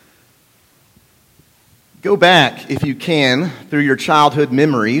Go back, if you can, through your childhood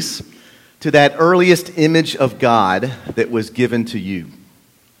memories to that earliest image of God that was given to you.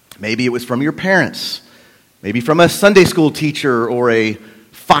 Maybe it was from your parents, maybe from a Sunday school teacher or a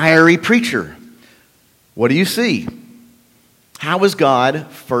fiery preacher. What do you see? How was God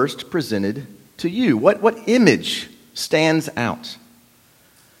first presented to you? What image stands out?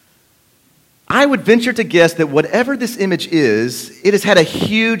 I would venture to guess that whatever this image is, it has had a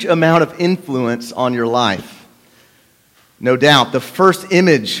huge amount of influence on your life. No doubt, the first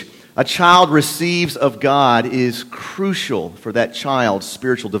image a child receives of God is crucial for that child's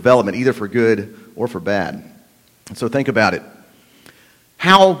spiritual development, either for good or for bad. So think about it.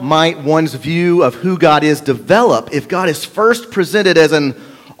 How might one's view of who God is develop if God is first presented as an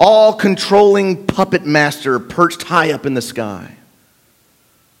all-controlling puppet master perched high up in the sky?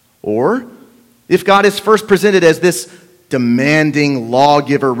 Or if God is first presented as this demanding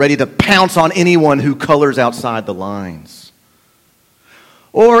lawgiver ready to pounce on anyone who colors outside the lines?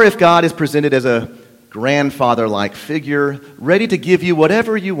 Or if God is presented as a grandfather-like figure ready to give you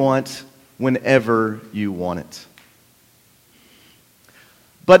whatever you want whenever you want it?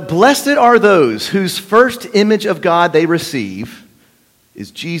 But blessed are those whose first image of God they receive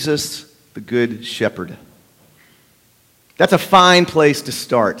is Jesus, the Good Shepherd. That's a fine place to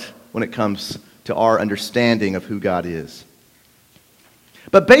start when it comes to our understanding of who God is.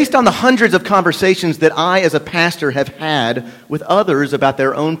 But based on the hundreds of conversations that I, as a pastor, have had with others about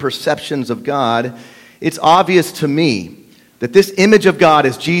their own perceptions of God, it's obvious to me that this image of God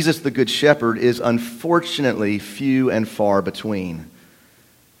as Jesus, the Good Shepherd, is unfortunately few and far between,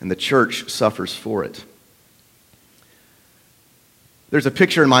 and the church suffers for it. There's a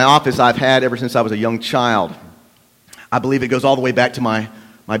picture in my office I've had ever since I was a young child. I believe it goes all the way back to my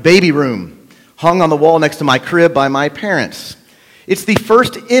baby room, hung on the wall next to my crib by my parents. It's the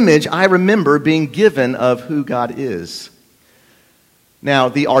first image I remember being given of who God is. Now,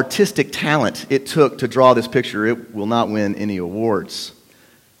 the artistic talent it took to draw this picture, it will not win any awards.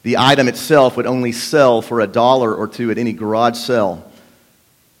 The item itself would only sell for $1 or $2 at any garage sale.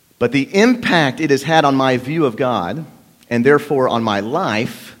 But the impact it has had on my view of God, and therefore on my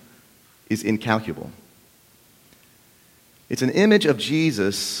life, is incalculable. It's an image of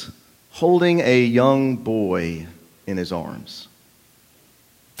Jesus holding a young boy in his arms.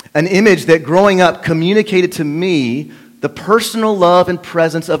 An image that growing up communicated to me the personal love and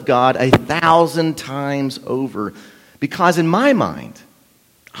presence of God 1,000 times over. Because in my mind,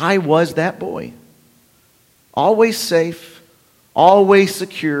 I was that boy. Always safe, always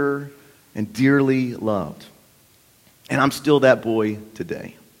secure, and dearly loved. And I'm still that boy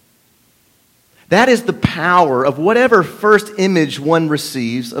today. That is the power of whatever first image one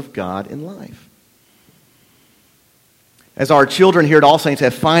receives of God in life. As our children here at All Saints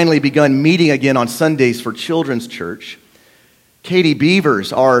have finally begun meeting again on Sundays for Children's Church, Katie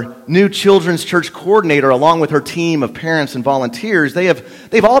Beavers, our new Children's Church coordinator, along with her team of parents and volunteers,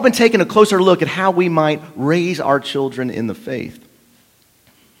 they've all been taking a closer look at how we might raise our children in the faith.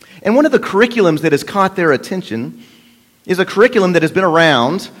 And one of the curriculums that has caught their attention is a curriculum that has been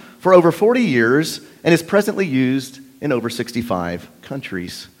around for over 40 years and is presently used in over 65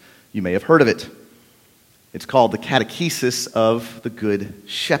 countries. You may have heard of it. It's called the Catechesis of the Good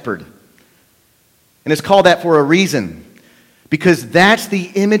Shepherd. And it's called that for a reason, because that's the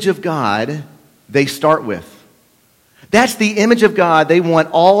image of God they start with. That's the image of God they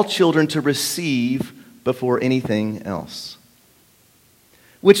want all children to receive before anything else.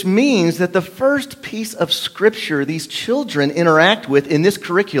 Which means that the first piece of scripture these children interact with in this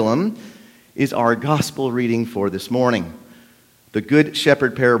curriculum is our gospel reading for this morning, the Good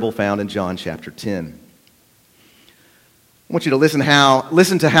Shepherd parable found in John chapter 10. I want you to listen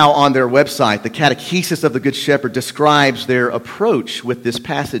to how on their website, the Catechesis of the Good Shepherd describes their approach with this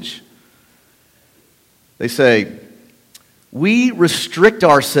passage. They say, "We restrict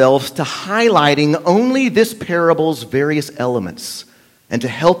ourselves to highlighting only this parable's various elements and to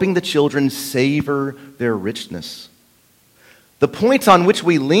helping the children savor their richness. The points on which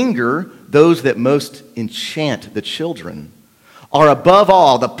we linger, those that most enchant the children, are above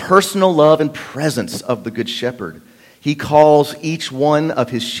all the personal love and presence of the Good Shepherd. He calls each one of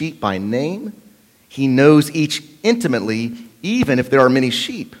his sheep by name. He knows each intimately, even if there are many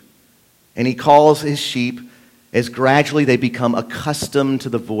sheep. And he calls his sheep as gradually they become accustomed to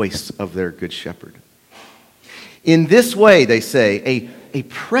the voice of their Good Shepherd. In this way," they say, a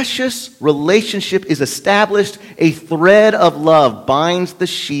precious relationship is established. A thread of love binds the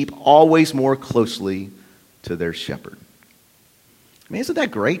sheep always more closely to their shepherd." I mean, isn't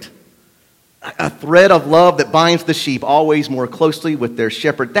that great? A thread of love that binds the sheep always more closely with their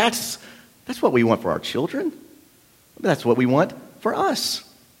shepherd. That's That's what we want for our children. That's what we want for us.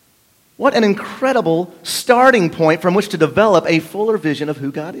 What an incredible starting point from which to develop a fuller vision of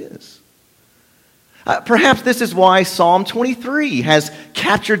who God is. Perhaps this is why Psalm 23 has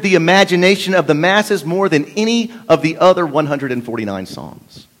captured the imagination of the masses more than any of the other 149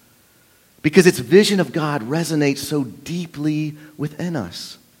 Psalms. Because its vision of God resonates so deeply within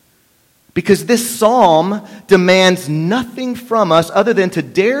us. Because this psalm demands nothing from us other than to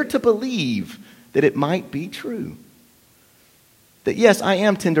dare to believe that it might be true. That yes, I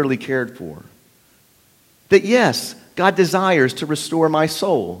am tenderly cared for. That yes, God desires to restore my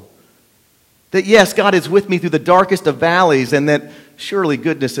soul. That yes, God is with me through the darkest of valleys, and that surely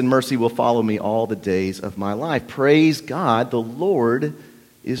goodness and mercy will follow me all the days of my life. Praise God, the Lord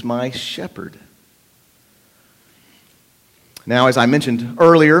is my shepherd. Now, as I mentioned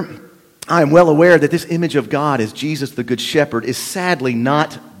earlier, I am well aware that this image of God as Jesus the Good Shepherd is sadly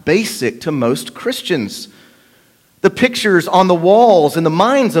not basic to most Christians. The pictures on the walls in the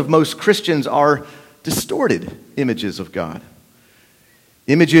minds of most Christians are distorted images of God.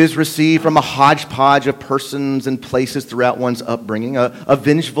 Images received from a hodgepodge of persons and places throughout one's upbringing. A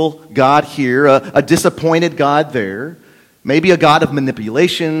vengeful God here, a disappointed God there, maybe a God of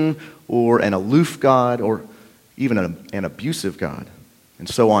manipulation, or an aloof God, or even an abusive God, and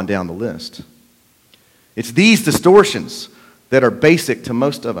so on down the list. It's these distortions that are basic to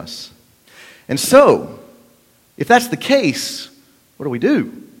most of us. And so, if that's the case, what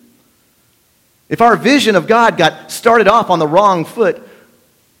do? If our vision of God got started off on the wrong foot,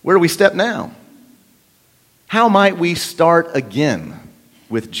 where do we step now? How might we start again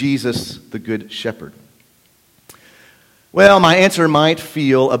with Jesus, the Good Shepherd? Well, my answer might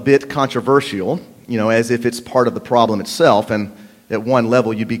feel a bit controversial, as if it's part of the problem itself, and at one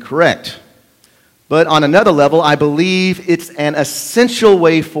level you'd be correct. But on another level, I believe it's an essential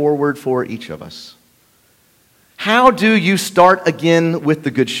way forward for each of us. How do you start again with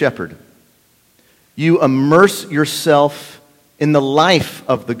the Good Shepherd? You immerse yourself in the life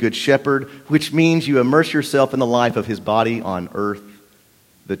of the Good Shepherd, which means you immerse yourself in the life of his body on earth,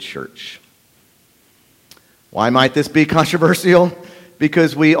 the church. Why might this be controversial?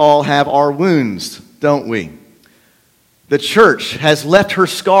 Because we all have our wounds, don't we? The church has left her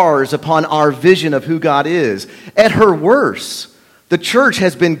scars upon our vision of who God is. At her worst, the church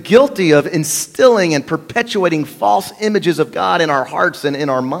has been guilty of instilling and perpetuating false images of God in our hearts and in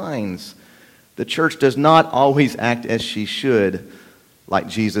our minds. The church does not always act as she should, like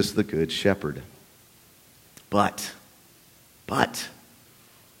Jesus the Good Shepherd. But,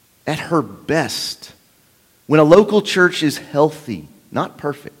 at her best, when a local church is healthy, not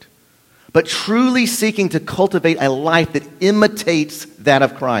perfect, but truly seeking to cultivate a life that imitates that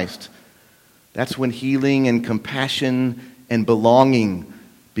of Christ, that's when healing and compassion and belonging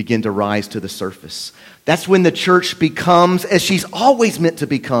begin to rise to the surface. That's when the church becomes, as she's always meant to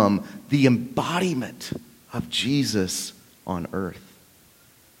become, the embodiment of Jesus on earth.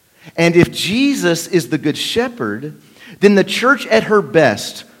 And if Jesus is the Good Shepherd, then the church at her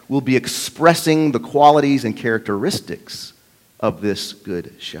best will be expressing the qualities and characteristics of this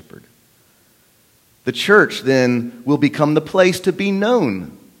Good Shepherd. The church then will become the place to be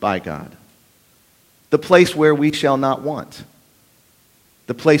known by God. The place where we shall not want.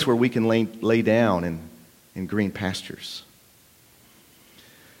 The place where we can lay down in green pastures.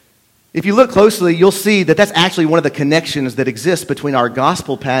 If you look closely, you'll see that that's actually one of the connections that exists between our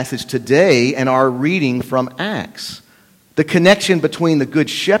gospel passage today and our reading from Acts. The connection between the Good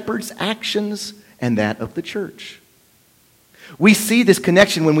Shepherd's actions and that of the church. We see this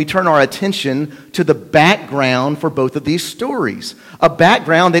connection when we turn our attention to the background for both of these stories. A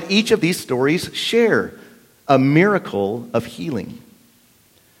background that each of these stories share. A miracle of healing.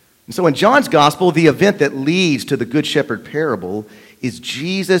 And so in John's gospel, the event that leads to the Good Shepherd parable is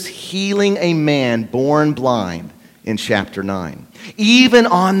Jesus healing a man born blind in chapter 9. Even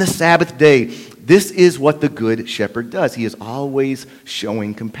on the Sabbath day, this is what the Good Shepherd does. He is always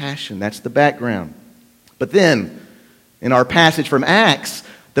showing compassion. That's the background. But then, in our passage from Acts,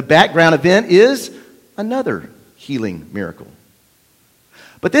 the background event is another healing miracle.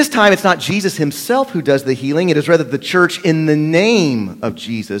 But this time it's not Jesus himself who does the healing. It is rather the church in the name of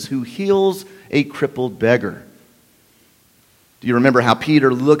Jesus who heals a crippled beggar. Do you remember how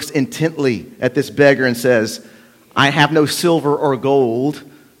Peter looks intently at this beggar and says, I have no silver or gold,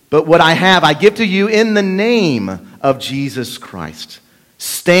 but what I have I give to you in the name of Jesus Christ.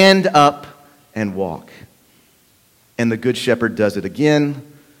 Stand up and walk. And the Good Shepherd does it again,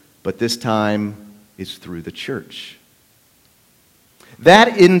 but this time it's through the church.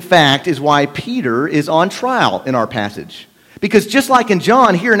 That, in fact, is why Peter is on trial in our passage. Because just like in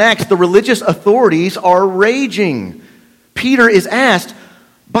John, here in Acts, the religious authorities are raging. Peter is asked,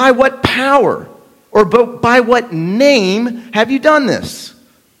 by what power or by what name have you done this?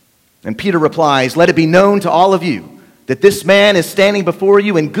 And Peter replies, let it be known to all of you that this man is standing before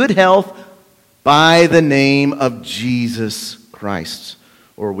you in good health by the name of Jesus Christ.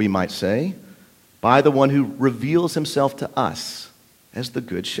 Or we might say, by the one who reveals himself to us as the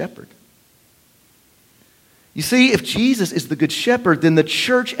Good Shepherd. You see, if Jesus is the Good Shepherd, then the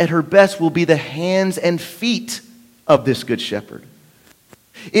church at her best will be the hands and feet of this Good Shepherd.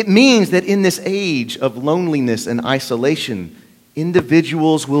 It means that in this age of loneliness and isolation,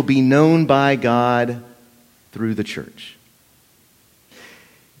 individuals will be known by God through the church.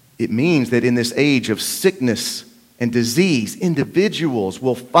 It means that in this age of sickness and disease, individuals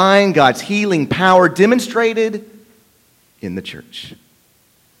will find God's healing power demonstrated in the church.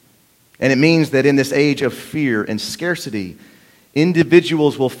 And it means that in this age of fear and scarcity,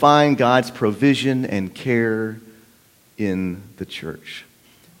 individuals will find God's provision and care in the church.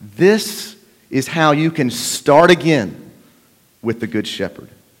 This is how you can start again with the Good Shepherd.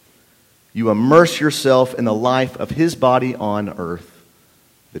 You immerse yourself in the life of his body on earth,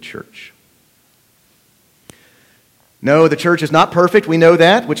 the church. No, the church is not perfect. We know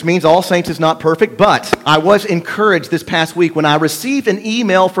that, which means All Saints is not perfect. But I was encouraged this past week when I received an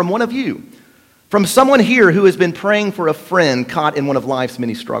email from one of you, from someone here who has been praying for a friend caught in one of life's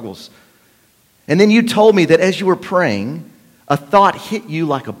many struggles. And then you told me that as you were praying, a thought hit you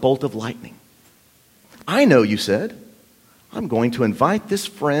like a bolt of lightning. I know, you said, I'm going to invite this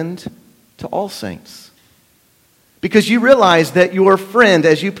friend to All Saints. Because you realize that your friend,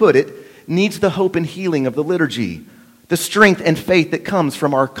 as you put it, needs the hope and healing of the liturgy, the strength and faith that comes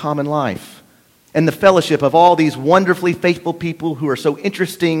from our common life, and the fellowship of all these wonderfully faithful people who are so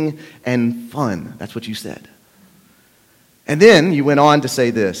interesting and fun. That's what you said. And then you went on to say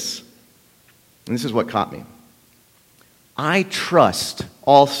this, and this is what caught me. I trust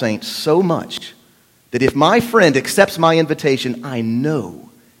All Saints so much that if my friend accepts my invitation, I know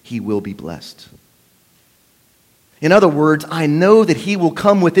he will be blessed. In other words, I know that he will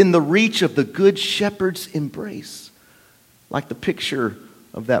come within the reach of the Good Shepherd's embrace, like the picture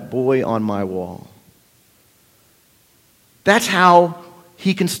of that boy on my wall. That's how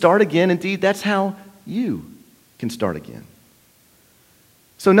he can start again. Indeed, that's how you can start again.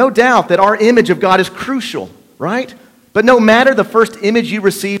 So no doubt that our image of God is crucial, right? But no matter the first image you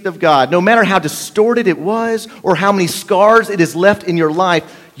received of God, no matter how distorted it was or how many scars it has left in your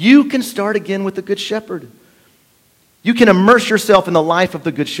life, you can start again with the Good Shepherd. You can immerse yourself in the life of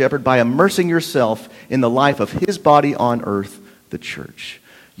the Good Shepherd by immersing yourself in the life of his body on earth, the church.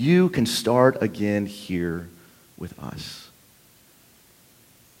 You can start again here with us.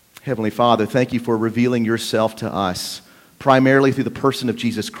 Heavenly Father, thank you for revealing yourself to us, primarily through the person of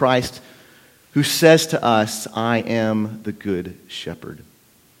Jesus Christ, who says to us, I am the Good Shepherd.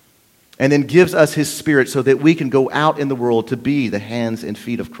 And then gives us his Spirit so that we can go out in the world to be the hands and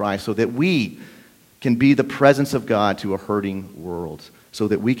feet of Christ, so that we can be the presence of God to a hurting world, so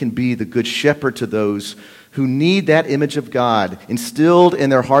that we can be the Good Shepherd to those who need that image of God instilled in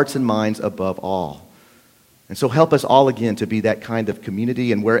their hearts and minds above all. And so help us all again to be that kind of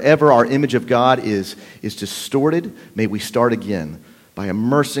community, and wherever our image of God is distorted, may we start again by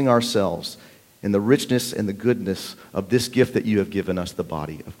immersing ourselves in the richness and the goodness of this gift that you have given us, the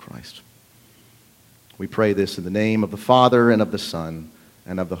body of Christ. We pray this in the name of the Father, and of the Son,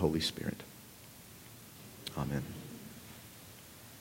 and of the Holy Spirit. Amen.